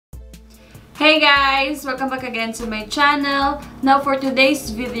Hey guys! Welcome back again to my channel. Now for today's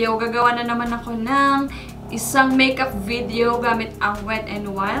video, gagawa na naman ako ng isang makeup video gamit ang Wet n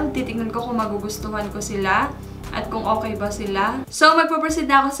Wild. Titignan ko kung magugustuhan ko sila at kung okay ba sila. So magpo-proceed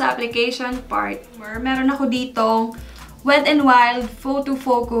na ako sa application part. Meron ako ditong Wet n Wild Photo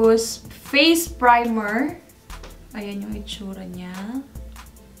Focus Face Primer. Ayan yung itsura niya.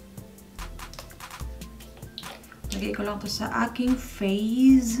 Lagay ko lang to sa aking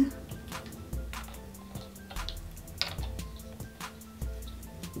face.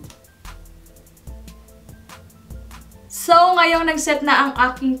 So, ngayong nag-set na ang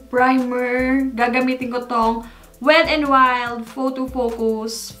aking primer, gagamitin ko tong Wet n Wild Photo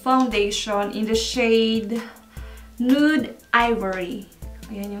Focus Foundation in the shade Nude Ivory.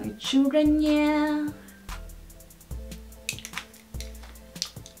 Ayan yung itsura niya.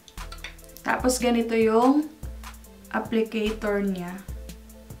 Tapos, ganito yung applicator niya.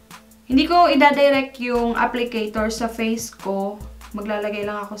 Hindi ko idadirect yung applicator sa face ko. Maglalagay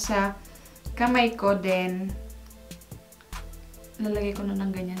lang ako sa kamay ko, then lalagay ko na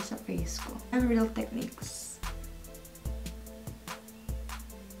ng ganyan sa face ko. And real techniques.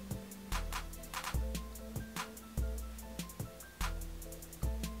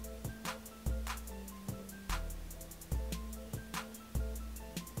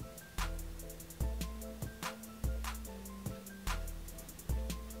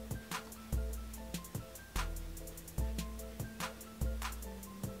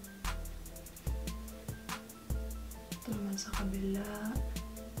 Ito naman sa kabila.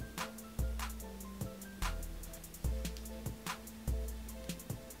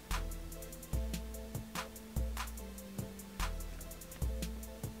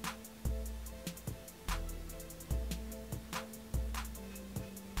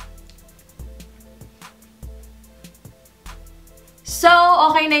 So,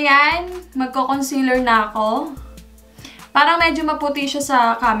 okay na yan. Magko-concealer na ako. Parang medyo maputi siya sa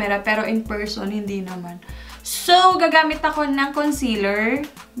camera, pero in person, hindi naman. So, gagamit ako ng concealer.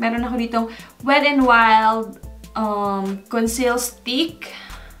 Meron ako ditong Wet n Wild Conceal Stick.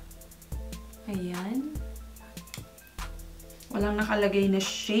 Ayan. Walang nakalagay na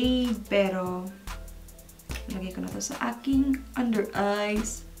shade, pero lagay ko na to sa aking under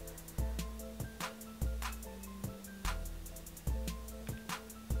eyes.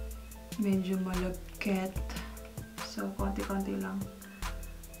 Medyo malagkit. So, konti-konti lang.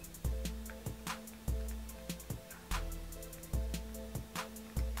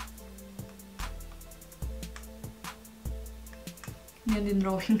 Yan din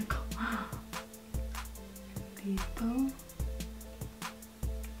drawing ko. Dito.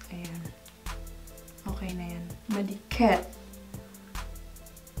 Ayan. Okay na yan. Madikit.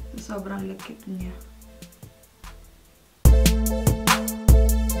 Sobrang likit niya.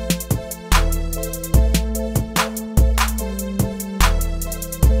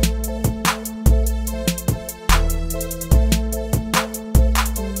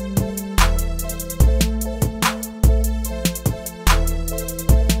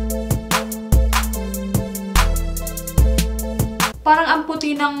 Parang ang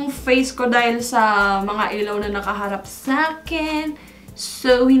puti ng face ko dahil sa mga ilaw na nakaharap sa akin.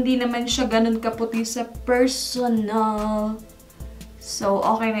 So, hindi naman siya ganun kaputi sa personal. So,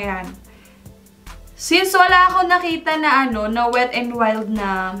 okay na yan. Since wala akong nakita na na Wet n Wild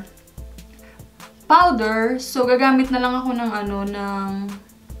na powder, so gagamit na lang ako ng ng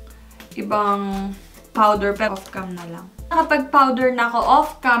ibang powder, pero off-cam na lang. Kapag powder na ako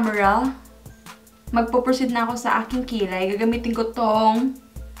off-camera, magpo-proceed na ako sa aking kilay. Gagamitin ko tong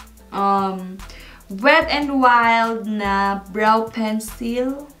Wet n Wild na brow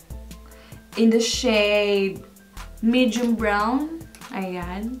pencil in the shade medium brown.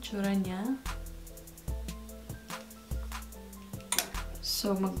 Ayan, tsura niya.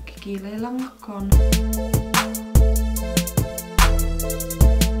 So, magkikilay lang ako.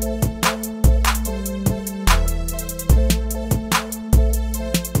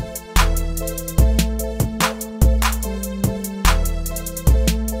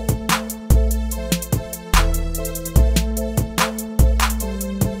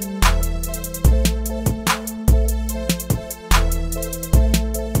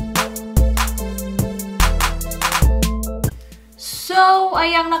 So,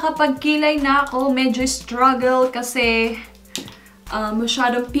 ayang nakapagkilay na ako. Medyo struggle kasi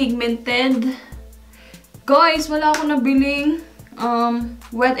masyadong pigmented. Guys, wala akong nabiling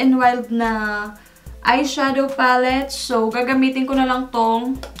Wet n Wild na eyeshadow palette. So, gagamitin ko na lang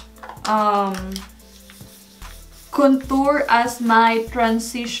tong contour as my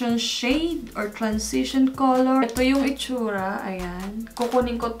transition shade or transition color. Ito yung itsura. Ayan.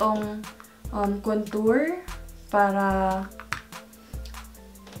 Kukunin ko tong contour para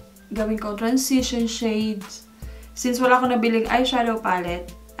gawin ko transition shades. Since wala ko nabiling eyeshadow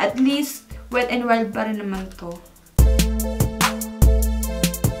palette, at least Wet n Wild pa rin naman to.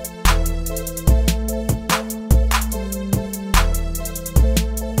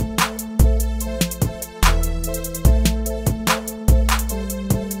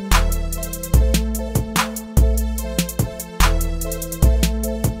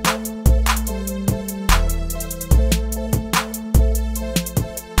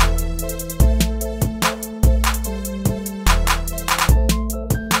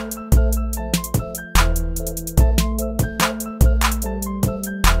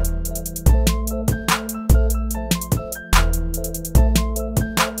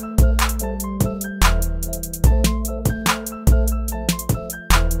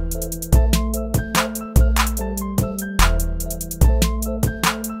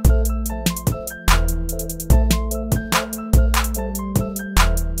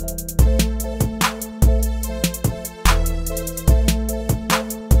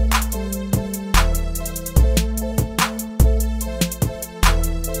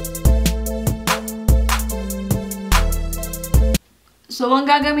 So, ang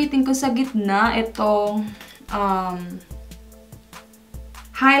gagamitin ko sa gitna, itong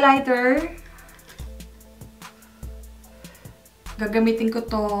highlighter. Gagamitin ko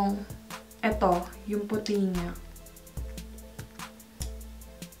tong, yung puti niya.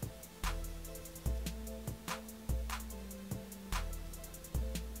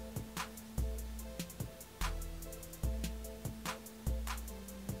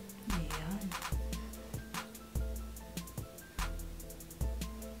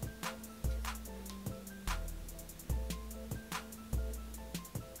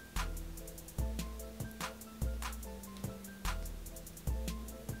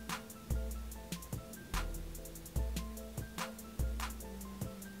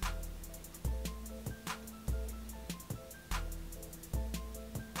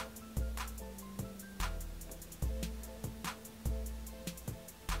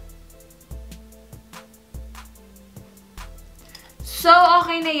 So,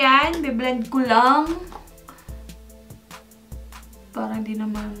 okay na yan. Biblend ko lang. Parang di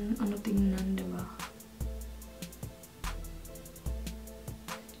naman tingnan, diba?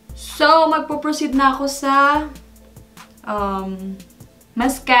 So, magpo-proceed na ako sa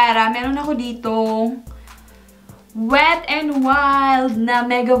mascara. Meron ako dito Wet n Wild na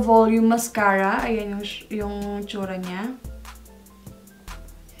Mega Volume Mascara. Ayan yung tsura niya.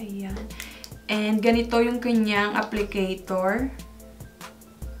 Ayan. And ganito yung kanyang applicator.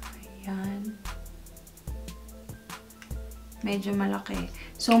 Ayan. Medyo malaki.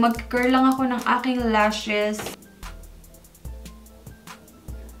 So, mag-curl lang ako ng aking lashes.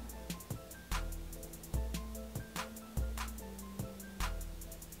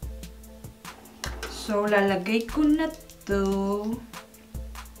 So, lalagay ko na to.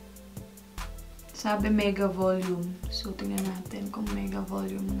 Sabi mega volume. So, tingnan natin kung mega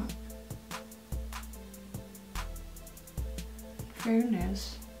volume na.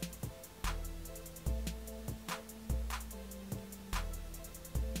 Fairness.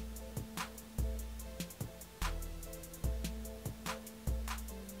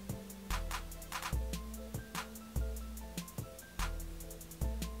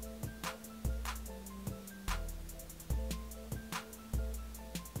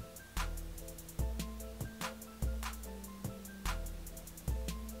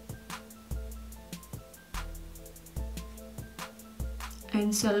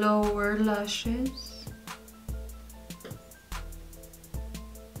 And sa lower lashes.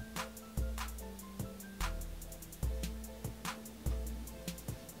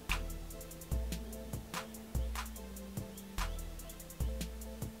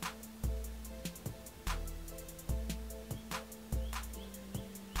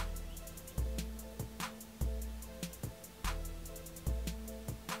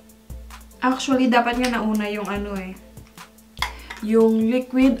 Actually, dapat nga nauna yung yung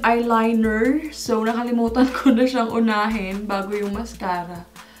liquid eyeliner. So, nakalimutan ko na siyang unahin bago yung mascara.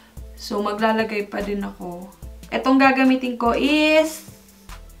 So, maglalagay pa din ako. Itong gagamitin ko is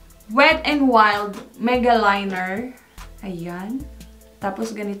Wet n Wild Mega Liner. Ayan. Tapos,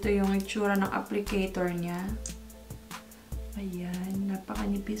 ganito yung itsura ng applicator niya. Ayan.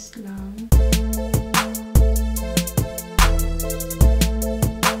 Napakanipis lang.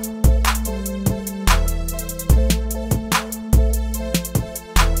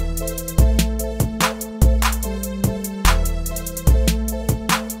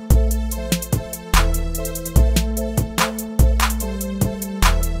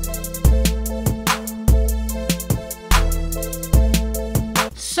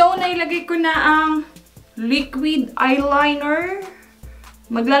 nailagay ko na ang liquid eyeliner.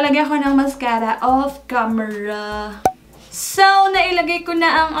 Maglalagay ako ng mascara off camera. So, nailagay ko na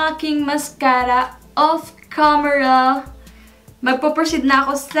ang aking mascara off camera. Magpo-proceed na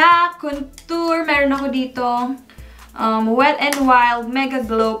ako sa contour. Meron ako dito Wet n Wild Mega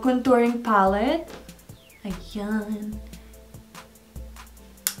Glow Contouring Palette. Ayan.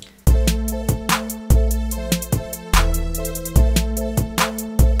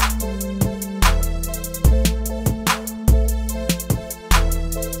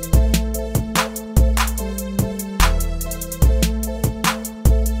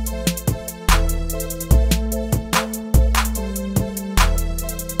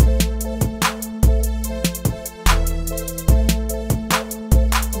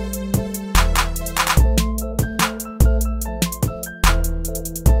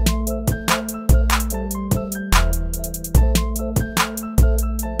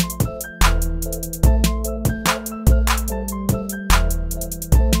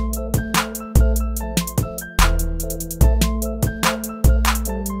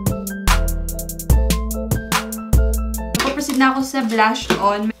 Na ako sa blush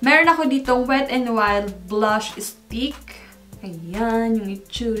on. Meron ako ditong Wet n Wild blush stick. Ayan, yung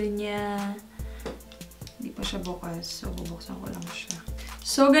itsura niya. Hindi pa siya bukas. So, bubuksan ko lang siya.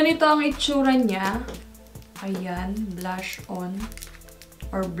 So, ganito ang itsura niya. Ayan, blush on.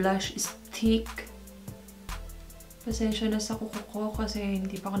 Or blush stick. Pasensya na sa kuko ko kasi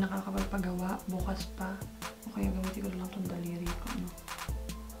hindi pa ako nakakapagpagawa. Bukas pa. O kaya gamitin ko lang itong daliri ko. No?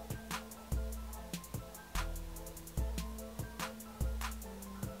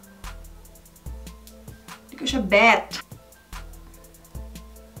 Ko siya bet.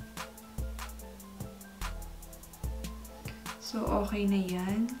 So, okay na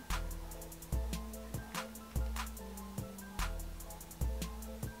yan.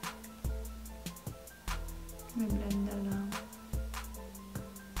 May blender lang.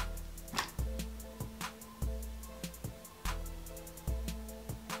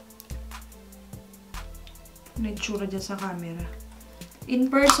 May tsura dyan sa camera.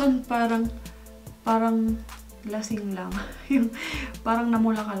 In person, parang lasing lang. Yung parang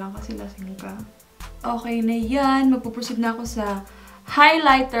namula ka lang kasi lasing ka. Okay na yan. Magpuproceed na ako sa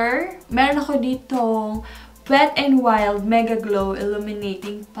highlighter. Meron ako ditong Wet n Wild Mega Glow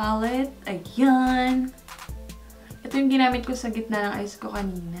Illuminating Palette. Ayan. Ito yung ginamit ko sa gitna ng eyes ko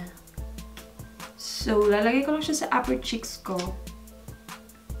kanina. So, lalagay ko lang siya sa upper cheeks ko.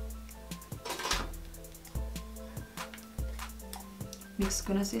 Mix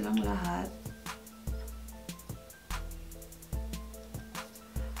ko na silang lahat.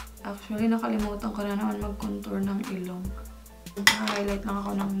 Actually, nakalimutan ko na naman mag-contour ng ilong. Highlight lang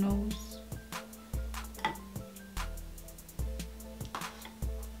ako ng nose.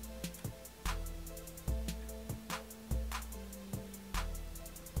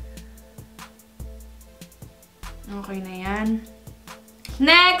 Okay na yan.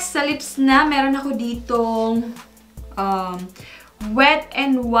 Next, sa lips na, meron ako ditong Wet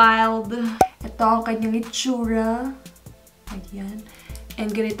n Wild. Ito ang kanyang itsura. Ayan. And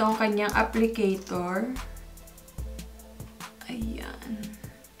ganito ang kanyang applicator. Ayan.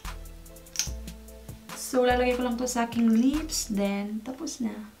 So, lalagay ko lang to sa aking lips. Then, tapos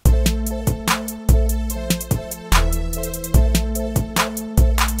na.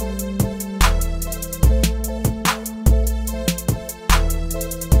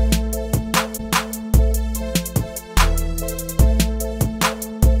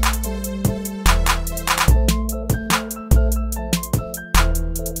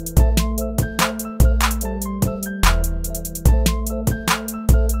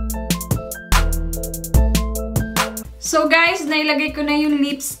 So guys, nailagay ko na yung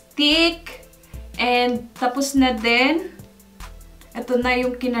lipstick. And tapos na din. Ito na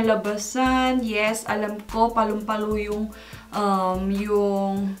yung kinalabasan. Yes, alam ko, palong-palo yung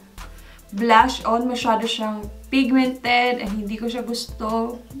blush on. Masyado siyang pigmented and hindi ko siya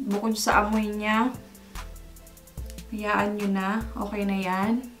gusto. Bukod sa amoy niya. Hayaan nyo na. Okay na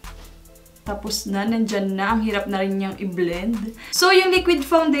yan. Tapos na, nandyan na. Ang hirap na rin niyang i-blend. So, yung liquid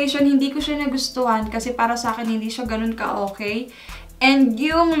foundation, hindi ko siya nagustuhan kasi para sa akin, hindi siya ganun ka-okay. And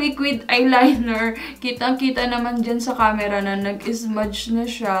yung liquid eyeliner, kitang-kita naman dyan sa camera na nag-smudge na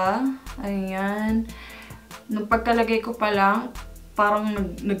siya. Ayan. Nung pagkalagay ko pa lang, parang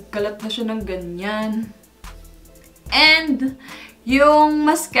nagkalat na siya ng ganyan. And, yung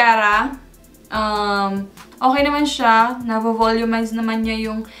mascara, okay naman siya. Navo-volumize naman niya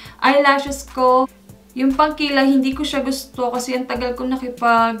yung eyelashes ko. Yung pangkilay, hindi ko siya gusto kasi ang tagal ko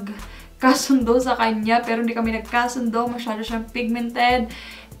nakipagkasundo sa kanya. Pero hindi kami nagkasundo. Masyado siyang pigmented.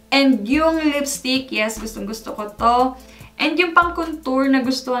 And yung lipstick, yes, gustong-gusto ko to. And yung pang-contour,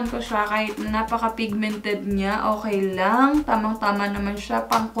 nagustuhan ko siya kahit napaka-pigmented niya. Okay lang. Tamang-tama naman siya.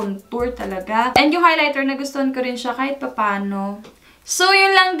 Pang-contour talaga. And yung highlighter, nagustuhan ko rin siya kahit papano. So,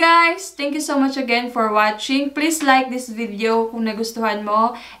 yun lang guys. Thank you so much again for watching. Please like this video kung nagustuhan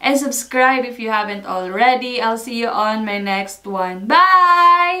mo. And subscribe if you haven't already. I'll see you on my next one.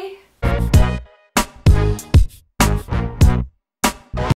 Bye!